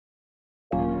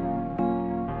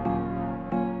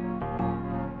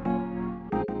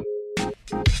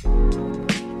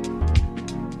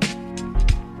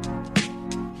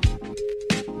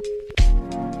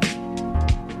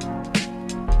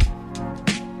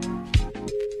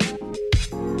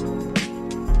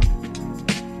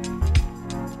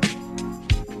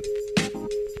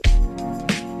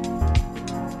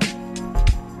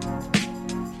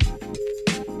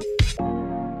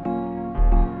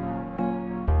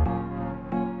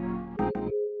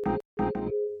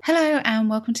Hello and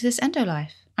welcome to this Endo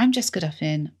Life. I'm Jessica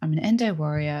Duffin. I'm an endo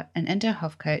warrior, an endo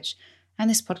health coach, and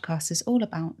this podcast is all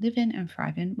about living and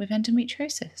thriving with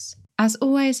endometriosis. As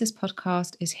always, this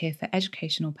podcast is here for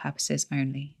educational purposes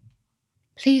only.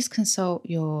 Please consult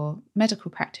your medical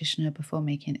practitioner before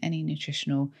making any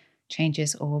nutritional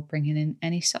changes or bringing in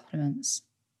any supplements.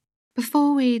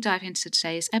 Before we dive into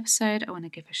today's episode, I want to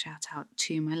give a shout out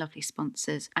to my lovely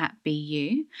sponsors at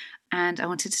BU. And I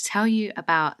wanted to tell you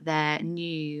about their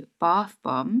new bath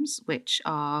bombs, which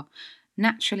are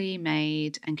naturally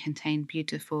made and contain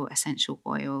beautiful essential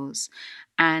oils.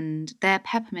 And their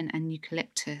peppermint and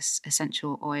eucalyptus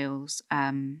essential oils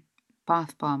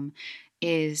bath bomb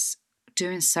is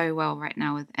doing so well right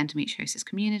now with endometriosis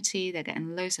community. They're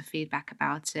getting loads of feedback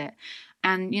about it.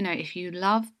 And, if you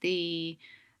love the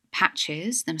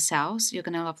patches themselves, you're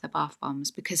going to love the bath bombs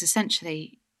because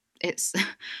essentially it's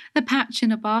the patch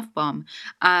in a bath bomb.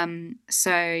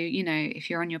 So, if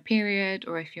you're on your period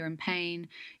or if you're in pain,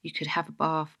 you could have a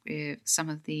bath with some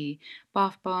of the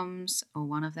bath bombs or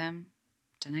one of them.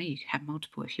 Don't know, you could have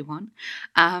multiple if you want.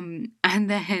 And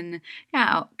then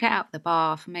get out the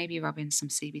bath, maybe rub in some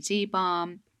CBD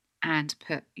balm and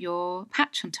put your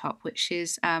patch on top, which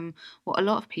is what a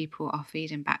lot of people are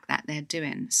feeding back that they're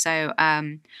doing. So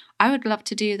I would love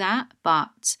to do that,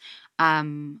 but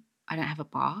I don't have a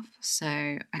bath, so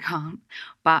I can't.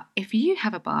 But if you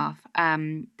have a bath,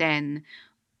 then,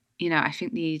 I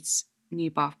think these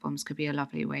new bath bombs could be a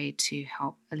lovely way to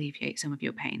help alleviate some of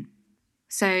your pain.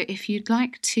 So if you'd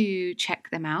like to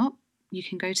check them out, you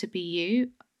can go to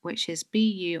BU, which is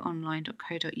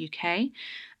buonline.co.uk,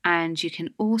 and you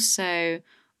can also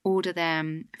order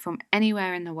them from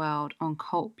anywhere in the world on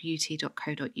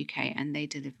cultbeauty.co.uk, and they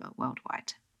deliver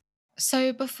worldwide.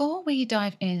 So before we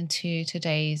dive into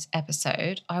today's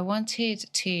episode, I wanted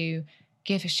to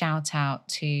give a shout out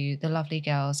to the lovely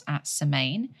girls at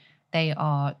Semaine. They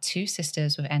are two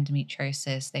sisters with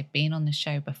endometriosis. They've been on the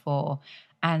show before,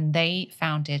 and they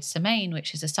founded Semaine,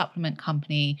 which is a supplement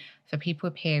company for people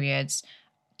with periods.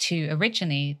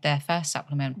 Originally, their first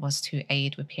supplement was to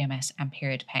aid with PMS and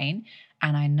period pain.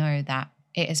 And I know that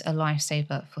it is a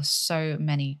lifesaver for so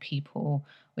many people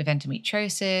with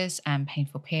endometriosis and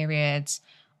painful periods.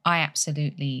 I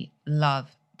absolutely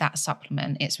love that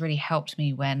supplement. It's really helped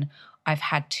me when I've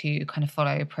had to kind of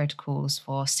follow protocols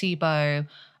for SIBO,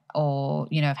 or,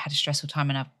 I've had a stressful time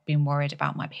and I've been worried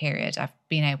about my period. I've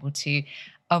been able to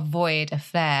avoid a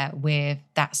flare with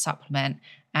that supplement,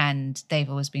 and they've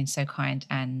always been so kind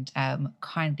and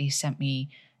kindly sent me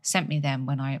them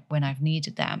when I've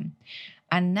needed them.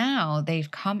 And now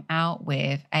they've come out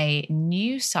with a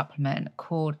new supplement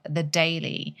called the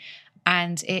Daily,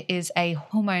 and it is a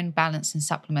hormone balancing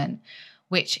supplement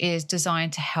which is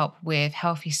designed to help with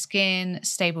healthy skin,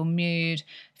 stable mood,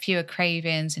 fewer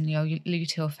cravings in your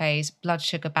luteal phase, blood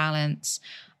sugar balance.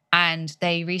 And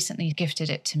they recently gifted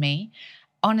it to me.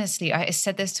 Honestly, I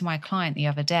said this to my client the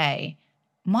other day.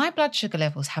 My blood sugar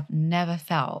levels have never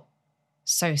felt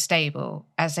so stable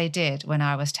as they did when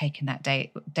I was taking that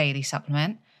daily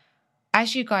supplement.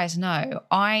 As you guys know,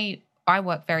 I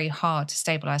work very hard to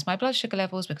stabilize my blood sugar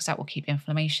levels because that will keep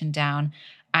inflammation down,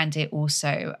 and it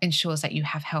also ensures that you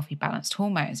have healthy, balanced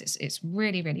hormones. It's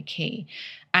really, really key.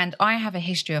 And I have a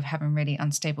history of having really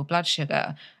unstable blood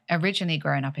sugar. Originally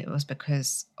growing up, it was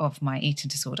because of my eating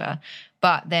disorder.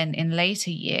 But then in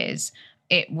later years,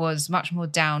 it was much more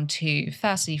down to,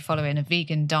 firstly, following a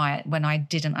vegan diet when I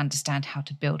didn't understand how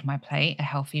to build my plate, a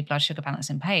healthy blood sugar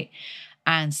balancing plate.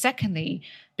 And secondly,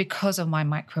 because of my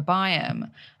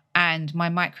microbiome. And my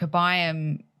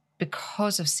microbiome,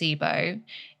 because of SIBO,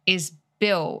 is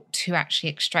built to actually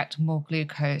extract more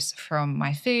glucose from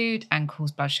my food and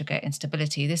cause blood sugar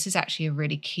instability. This is actually a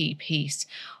really key piece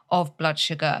of blood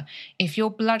sugar. If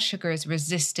your blood sugar is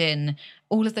resisting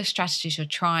all of the strategies you're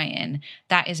trying,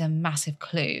 that is a massive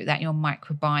clue that your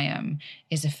microbiome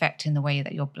is affecting the way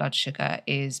that your blood sugar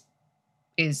is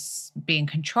being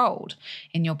controlled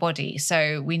in your body.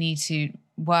 So we need to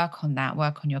work on that,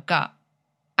 work on your gut.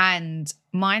 And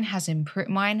mine has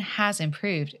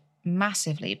improved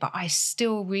massively, but I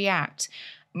still react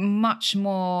much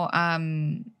more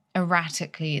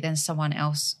erratically than someone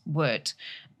else would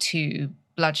to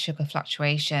blood sugar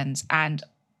fluctuations. And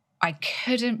I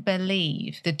couldn't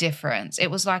believe the difference.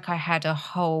 It was like I had a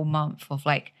whole month of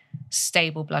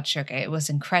stable blood sugar. It was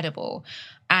incredible.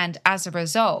 And as a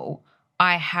result,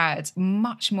 I had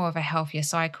much more of a healthier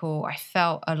cycle. I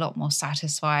felt a lot more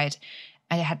satisfied.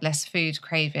 I had less food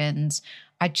cravings.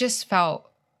 I just felt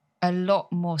a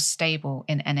lot more stable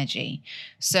in energy.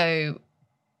 So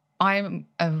I'm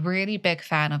a really big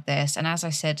fan of this. And as I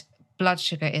said, blood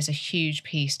sugar is a huge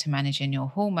piece to managing your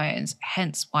hormones,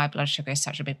 hence why blood sugar is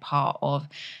such a big part of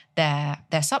their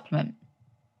supplement.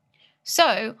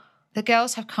 So the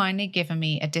girls have kindly given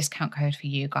me a discount code for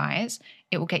you guys.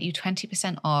 It will get you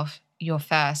 20% off your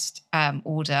first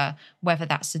order, whether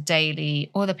that's the daily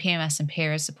or the PMS and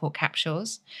period support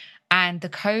capsules. And the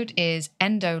code is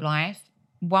ENDOLIFE,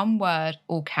 one word,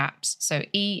 all caps. So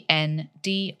ENDOLIFE.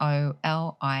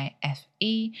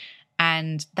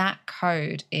 And that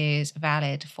code is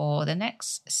valid for the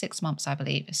next 6 months, I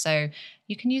believe. So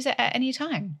you can use it at any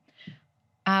time.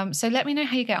 So let me know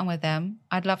how you get on with them.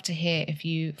 I'd love to hear if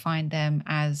you find them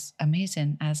as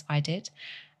amazing as I did.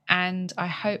 And I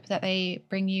hope that they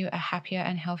bring you a happier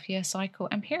and healthier cycle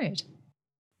and period.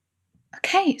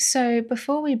 Okay, so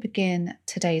before we begin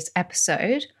today's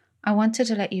episode, I wanted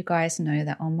to let you guys know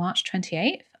that on March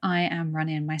 28th, I am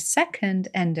running my second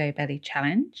Endo Belly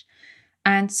Challenge.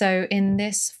 And so in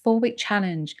this 4-week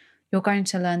challenge, you're going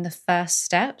to learn the first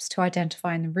steps to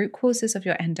identifying the root causes of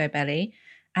your endo belly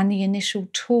and the initial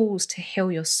tools to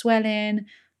heal your swelling,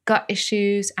 gut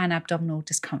issues, and abdominal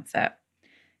discomfort.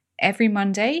 Every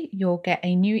Monday, you'll get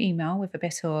a new email with a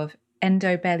bit of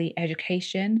endo belly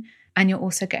education, and you'll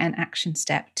also get an action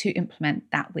step to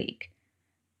implement that week.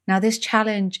 Now, this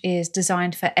challenge is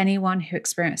designed for anyone who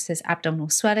experiences abdominal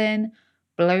swelling,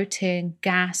 bloating,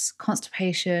 gas,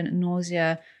 constipation,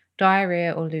 nausea,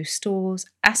 diarrhea or loose stools,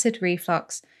 acid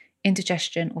reflux,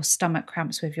 indigestion, or stomach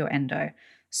cramps with your endo.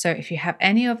 So if you have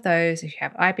any of those, if you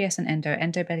have IBS and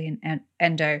endo belly and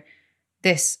endo,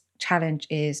 this challenge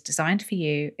is designed for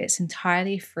you. It's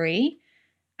entirely free,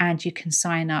 and you can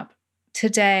sign up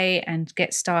today and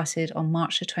get started on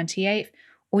March the 28th,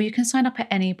 or you can sign up at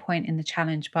any point in the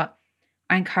challenge, but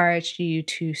I encourage you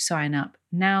to sign up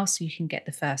now so you can get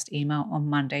the first email on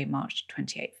Monday, March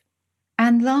 28th.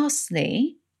 And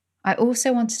lastly, I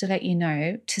also wanted to let you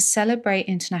know, to celebrate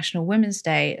International Women's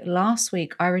Day, last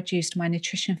week I reduced my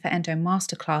Nutrition for Endo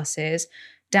masterclasses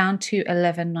down to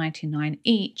 $11.99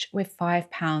 each, with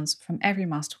 £5 from every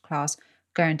masterclass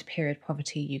going to Period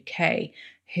Poverty UK,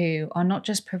 who are not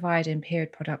just providing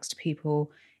period products to people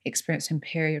experiencing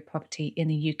period poverty in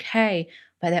the UK,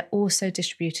 but they're also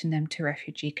distributing them to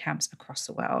refugee camps across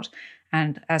the world.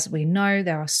 And as we know,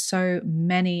 there are so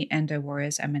many endo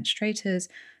warriors and menstruators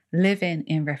living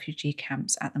in refugee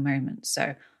camps at the moment.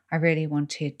 So I really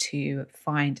wanted to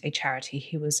find a charity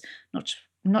who was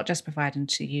not just providing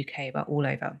to the UK, but all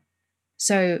over.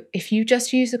 So if you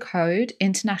just use the code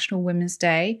International Women's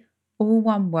Day, all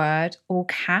one word, all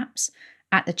caps,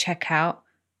 at the checkout,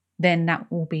 then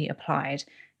that will be applied.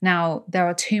 Now, there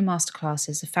are 2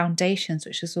 masterclasses, the Foundations,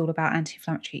 which is all about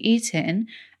anti-inflammatory eating,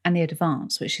 and the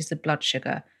Advanced, which is the blood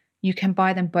sugar. You can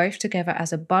buy them both together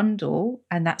as a bundle,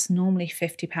 and that's normally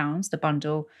 £50, the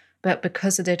bundle, but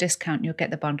because of the discount, you'll get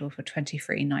the bundle for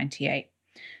 $23.98.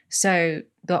 So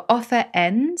the offer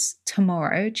ends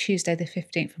tomorrow, Tuesday the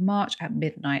 15th of March at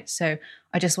midnight. So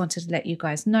I just wanted to let you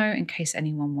guys know in case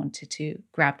anyone wanted to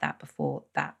grab that before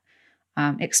that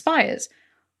expires.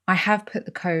 I have put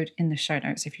the code in the show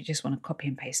notes if you just want to copy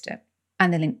and paste it.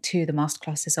 And the link to the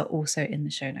masterclasses are also in the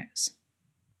show notes.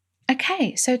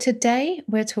 Okay, so today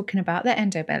we're talking about the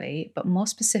endo belly, but more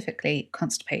specifically,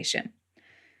 constipation.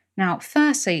 Now,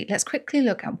 firstly, let's quickly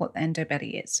look at what the endo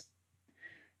belly is.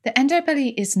 The endo belly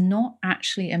is not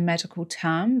actually a medical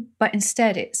term, but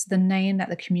instead it's the name that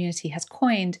the community has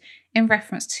coined in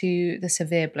reference to the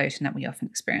severe bloating that we often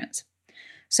experience.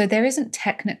 So there isn't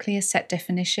technically a set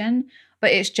definition,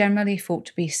 but it's generally thought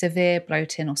to be severe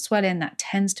bloating or swelling that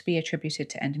tends to be attributed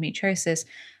to endometriosis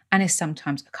and is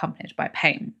sometimes accompanied by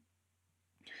pain.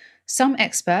 Some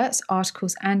experts,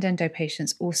 articles, and endo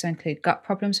patients also include gut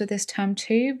problems with this term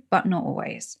too, but not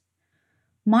always.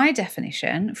 My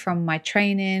definition from my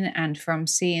training and from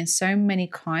seeing so many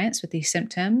clients with these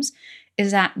symptoms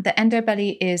is that the endo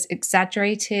belly is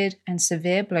exaggerated and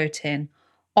severe bloating,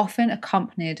 often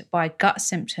accompanied by gut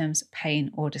symptoms, pain,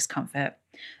 or discomfort.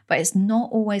 But it's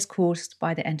not always caused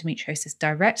by the endometriosis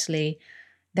directly.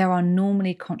 There are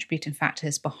normally contributing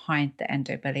factors behind the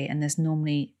endo belly, and there's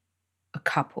normally a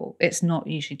couple. It's not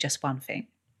usually just one thing.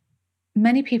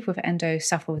 Many people with endo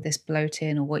suffer with this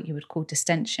bloating or what you would call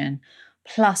distension,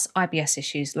 plus IBS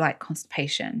issues like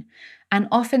constipation. And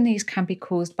often these can be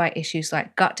caused by issues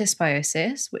like gut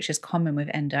dysbiosis, which is common with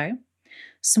endo,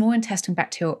 small intestine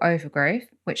bacterial overgrowth,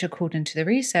 which according to the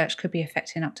research could be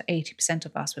affecting up to 80%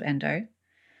 of us with endo,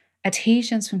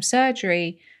 adhesions from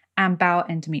surgery, and bowel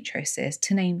endometriosis,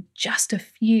 to name just a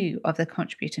few of the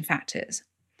contributing factors.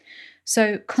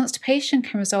 So constipation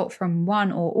can result from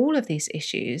one or all of these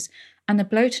issues, and the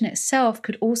bloating itself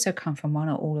could also come from one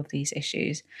or all of these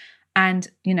issues. And,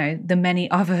 the many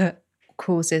other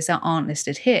causes that aren't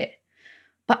listed here.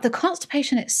 But the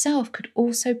constipation itself could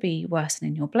also be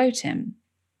worsening your bloating.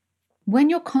 When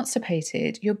you're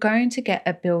constipated, you're going to get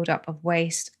a buildup of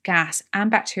waste, gas,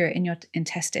 and bacteria in your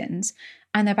intestines,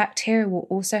 and the bacteria will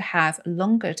also have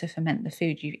longer to ferment the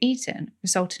food you've eaten,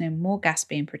 resulting in more gas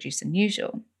being produced than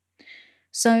usual.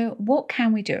 So, what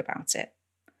can we do about it?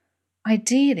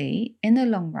 Ideally, in the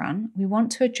long run, we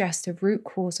want to address the root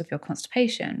cause of your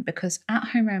constipation because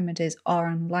at-home remedies are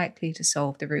unlikely to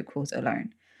solve the root cause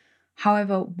alone.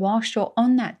 However, whilst you're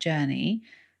on that journey,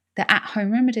 the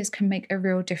at-home remedies can make a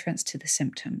real difference to the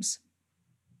symptoms.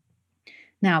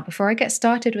 Now, before I get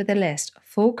started with the list,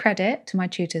 full credit to my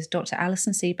tutors Dr.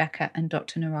 Alison C. Becker and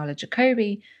Dr. Nirala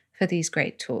Jacobi for these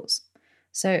great tools.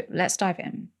 So let's dive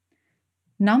in.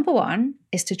 Number 1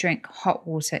 is to drink hot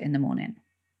water in the morning.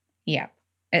 Yeah,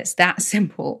 it's that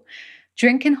simple.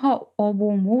 Drinking hot or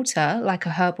warm water, like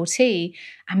a herbal tea,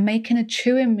 and making a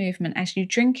chewing movement as you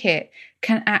drink it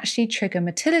can actually trigger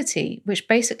motility, which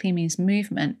basically means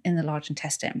movement in the large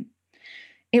intestine.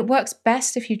 It works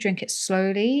best if you drink it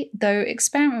slowly, though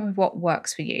experiment with what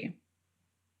works for you.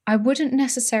 I wouldn't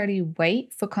necessarily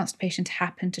wait for constipation to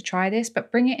happen to try this,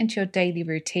 but bring it into your daily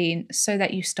routine so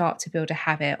that you start to build a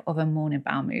habit of a morning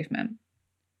bowel movement.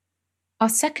 Our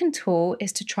second tool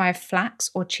is to try flax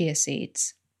or chia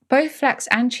seeds. Both flax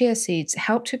and chia seeds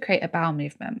help to create a bowel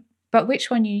movement, but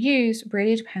which one you use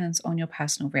really depends on your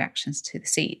personal reactions to the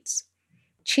seeds.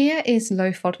 Chia is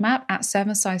low FODMAP at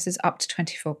serving sizes up to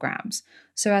 24 grams.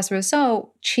 So as a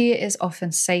result, chia is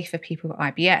often safe for people with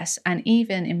IBS and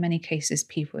even in many cases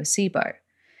people with SIBO.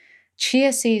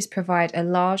 Chia seeds provide a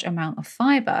large amount of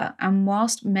fiber, and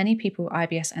whilst many people with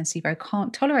IBS and SIBO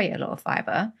can't tolerate a lot of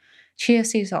fiber, chia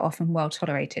seeds are often well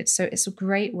tolerated, so it's a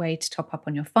great way to top up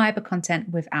on your fiber content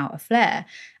without a flare,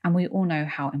 and we all know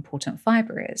how important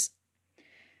fiber is.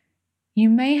 You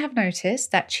may have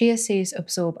noticed that chia seeds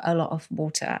absorb a lot of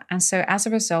water, and so as a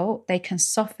result, they can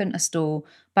soften a stool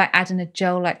by adding a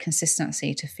gel-like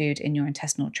consistency to food in your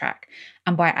intestinal tract,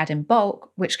 and by adding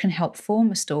bulk, which can help form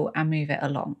a stool and move it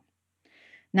along.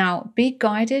 Now, be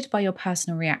guided by your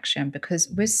personal reaction because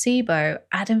with SIBO,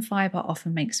 adding fiber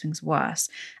often makes things worse.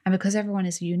 And because everyone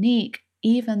is unique,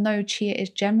 even though chia is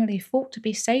generally thought to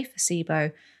be safe for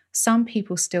SIBO, some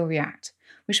people still react,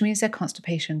 which means their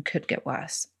constipation could get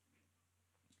worse.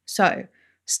 So,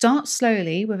 start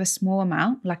slowly with a small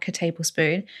amount, like a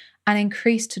tablespoon, and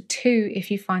increase to 2 if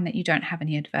you find that you don't have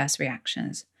any adverse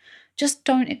reactions. Just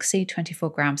don't exceed 24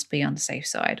 grams to be on the safe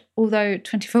side. Although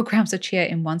 24 grams of chia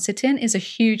in one sitting is a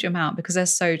huge amount because they're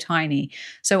so tiny.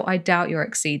 So I doubt you'll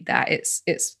exceed that.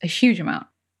 It's a huge amount.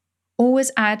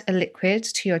 Always add a liquid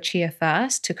to your chia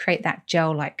first to create that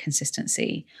gel-like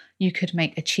consistency. You could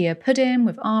make a chia pudding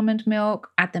with almond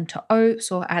milk, add them to oats,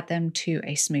 or add them to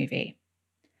a smoothie.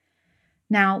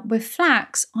 Now, with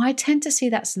flax, I tend to see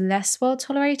that's less well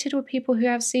tolerated with people who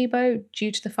have SIBO due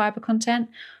to the fiber content,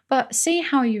 but see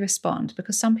how you respond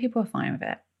because some people are fine with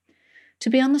it. To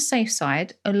be on the safe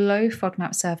side, a low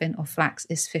FODMAP serving of flax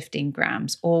is 15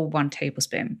 grams or 1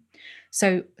 tablespoon.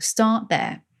 So start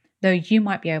there, though you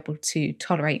might be able to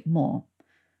tolerate more.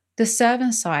 The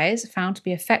serving size found to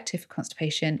be effective for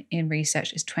constipation in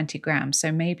research is 20 grams,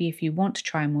 so maybe if you want to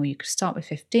try more, you could start with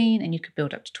 15 and you could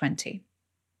build up to 20.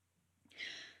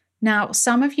 Now,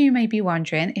 some of you may be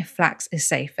wondering if flax is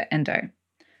safe for endo.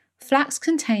 Flax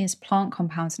contains plant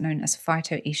compounds known as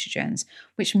phytoestrogens,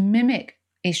 which mimic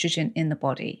estrogen in the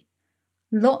body.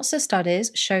 Lots of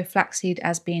studies show flaxseed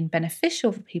as being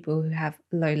beneficial for people who have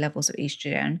low levels of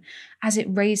estrogen, as it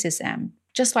raises them,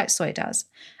 just like soy does.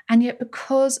 And yet,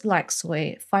 because like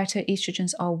soy,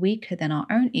 phytoestrogens are weaker than our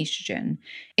own estrogen,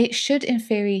 it should in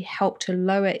theory help to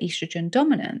lower estrogen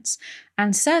dominance,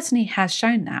 and certainly has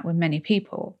shown that with many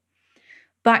people.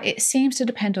 But it seems to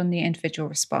depend on the individual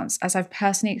response, as I've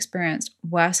personally experienced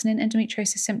worsening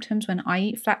endometriosis symptoms when I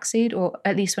eat flaxseed, or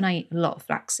at least when I eat a lot of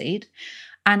flaxseed.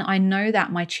 And I know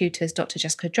that my tutors, Dr.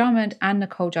 Jessica Drummond and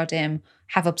Nicole Jardim,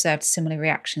 have observed similar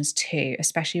reactions too,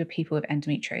 especially with people with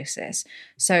endometriosis.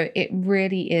 So it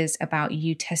really is about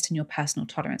you testing your personal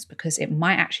tolerance because it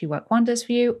might actually work wonders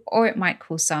for you, or it might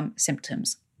cause some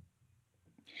symptoms.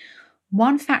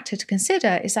 One factor to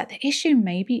consider is that the issue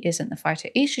maybe isn't the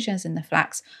phytoestrogens in the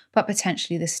flax, but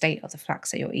potentially the state of the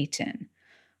flax that you're eating.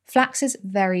 Flax is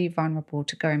very vulnerable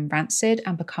to going rancid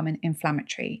and becoming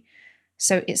inflammatory.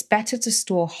 So it's better to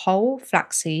store whole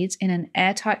flax seeds in an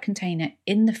airtight container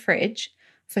in the fridge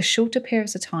for shorter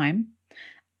periods of time.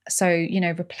 So,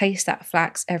 replace that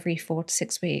flax every 4 to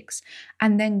 6 weeks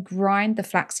and then grind the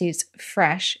flax seeds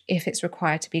fresh if it's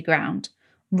required to be ground,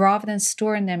 rather than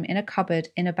storing them in a cupboard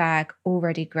in a bag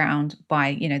already ground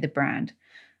by, the brand.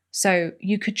 So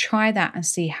you could try that and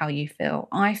see how you feel.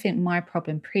 I think my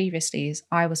problem previously is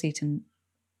I was eating,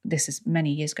 this is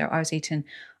many years ago, I was eating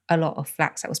a lot of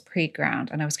flax that was pre-ground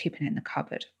and I was keeping it in the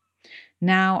cupboard.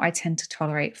 Now I tend to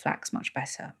tolerate flax much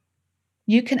better.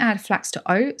 You can add flax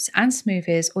to oats and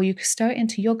smoothies, or you can stir it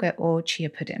into yogurt or chia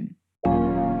pudding.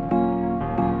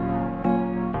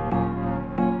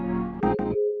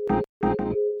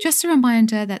 Just a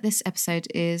reminder that this episode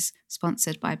is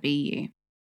sponsored by BU.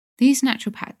 These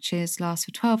natural patches last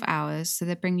for 12 hours, so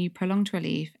they bring you prolonged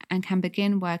relief and can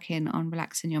begin working on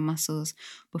relaxing your muscles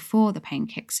before the pain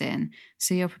kicks in,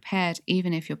 so you're prepared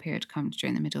even if your period comes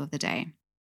during the middle of the day.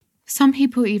 Some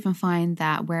people even find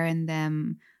that wearing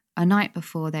them a night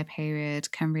before their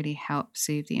period can really help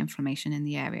soothe the inflammation in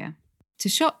the area. To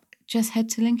shop, just head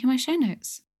to the link in my show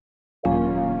notes.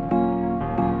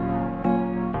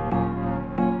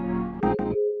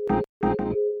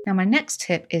 Now, my next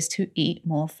tip is to eat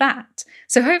more fat.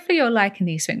 So hopefully you're liking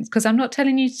these things, because I'm not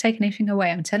telling you to take anything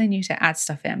away. I'm telling you to add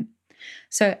stuff in.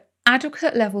 So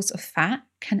adequate levels of fat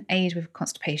can aid with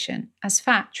constipation, as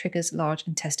fat triggers large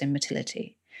intestine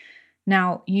motility.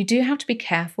 Now, you do have to be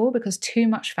careful because too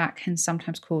much fat can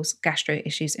sometimes cause gastro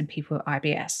issues in people with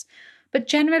IBS. But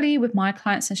generally, with my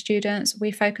clients and students,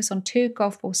 we focus on 2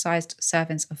 golf ball-sized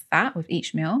servings of fat with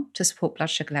each meal to support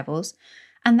blood sugar levels.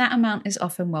 And that amount is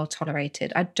often well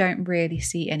tolerated. I don't really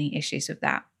see any issues with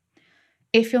that.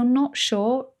 If you're not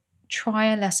sure, try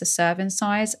a lesser serving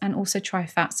size and also try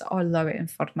fats that are lower in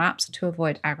FODMAPs to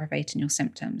avoid aggravating your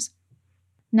symptoms.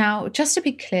 Now, just to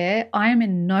be clear, I am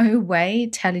in no way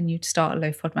telling you to start a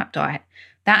low FODMAP diet.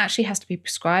 That actually has to be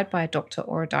prescribed by a doctor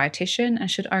or a dietitian and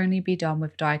should only be done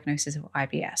with diagnosis of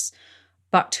IBS.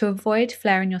 But to avoid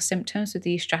flaring your symptoms with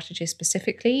these strategies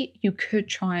specifically, you could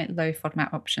try low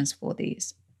FODMAP options for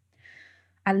these,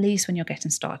 at least when you're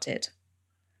getting started.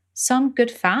 Some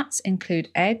good fats include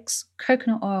eggs,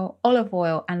 coconut oil, olive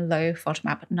oil, and low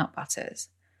FODMAP nut butters.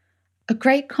 A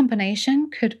great combination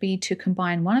could be to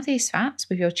combine one of these fats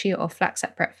with your chia or flax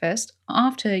at breakfast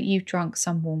after you've drunk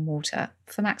some warm water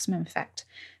for maximum effect.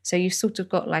 So you've sort of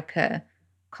got like a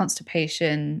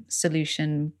constipation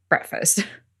solution breakfast.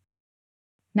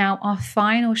 Now, our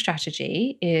final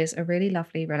strategy is a really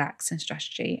lovely relaxing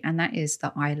strategy, and that is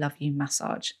the I Love You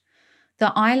massage.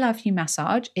 The I Love You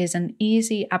massage is an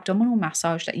easy abdominal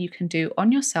massage that you can do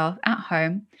on yourself at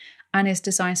home and is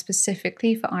designed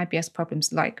specifically for IBS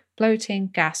problems like bloating,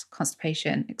 gas,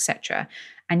 constipation, etc.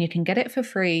 And you can get it for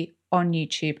free on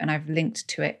YouTube, and I've linked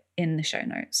to it in the show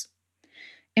notes.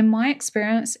 In my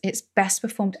experience, it's best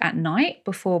performed at night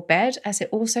before bed, as it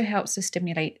also helps to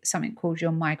stimulate something called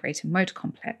your migrating motor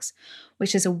complex,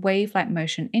 which is a wave-like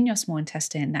motion in your small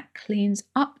intestine that cleans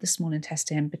up the small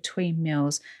intestine between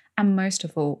meals and most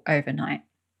of all overnight.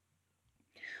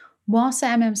 Whilst the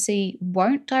MMC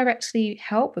won't directly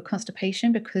help with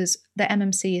constipation because the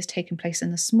MMC is taking place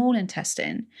in the small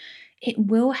intestine, it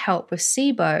will help with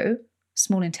SIBO,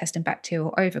 small intestine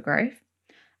bacterial overgrowth,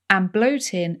 and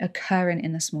bloating occurring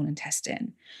in the small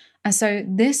intestine. And so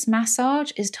this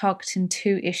massage is targeting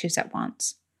 2 issues at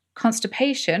once: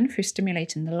 constipation through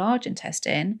stimulating the large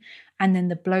intestine, and then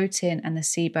the bloating and the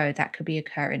SIBO that could be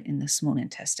occurring in the small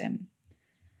intestine.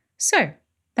 So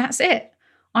that's it.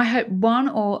 I hope one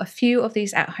or a few of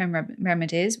these at-home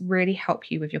remedies really help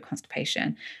you with your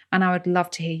constipation, and I would love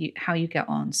to hear how you get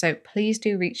on. So please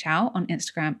do reach out on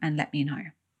Instagram and let me know.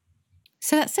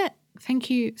 So that's it. Thank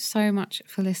you so much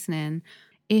for listening.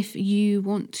 If you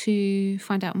want to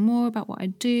find out more about what I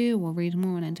do or read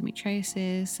more on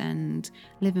endometriosis and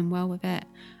living well with it,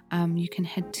 you can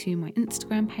head to my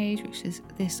Instagram page, which is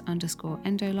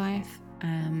this_endolife.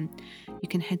 You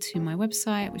can head to my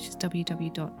website, which is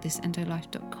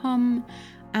www.thisendolife.com,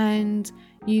 and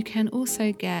you can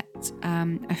also get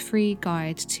a free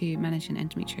guide to managing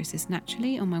endometriosis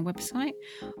naturally on my website.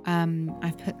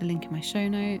 I've put the link in my show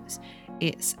notes.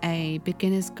 It's a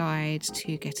beginner's guide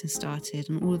to getting started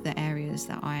on all of the areas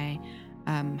that I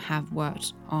have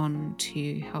worked on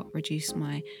to help reduce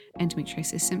my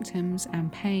endometriosis symptoms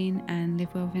and pain and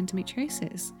live well with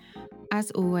endometriosis. As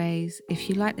always, if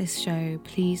you like this show,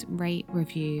 please rate,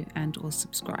 review, and or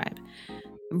subscribe.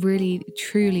 It really,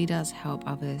 truly does help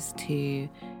others to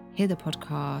hear the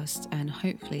podcast, and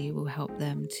hopefully will help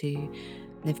them to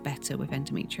live better with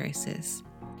endometriosis.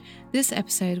 This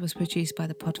episode was produced by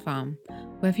The Pod Farm.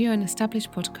 Whether you're an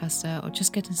established podcaster or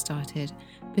just getting started,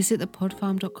 visit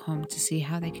thepodfarm.com to see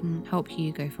how they can help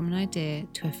you go from an idea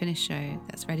to a finished show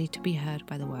that's ready to be heard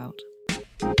by the world.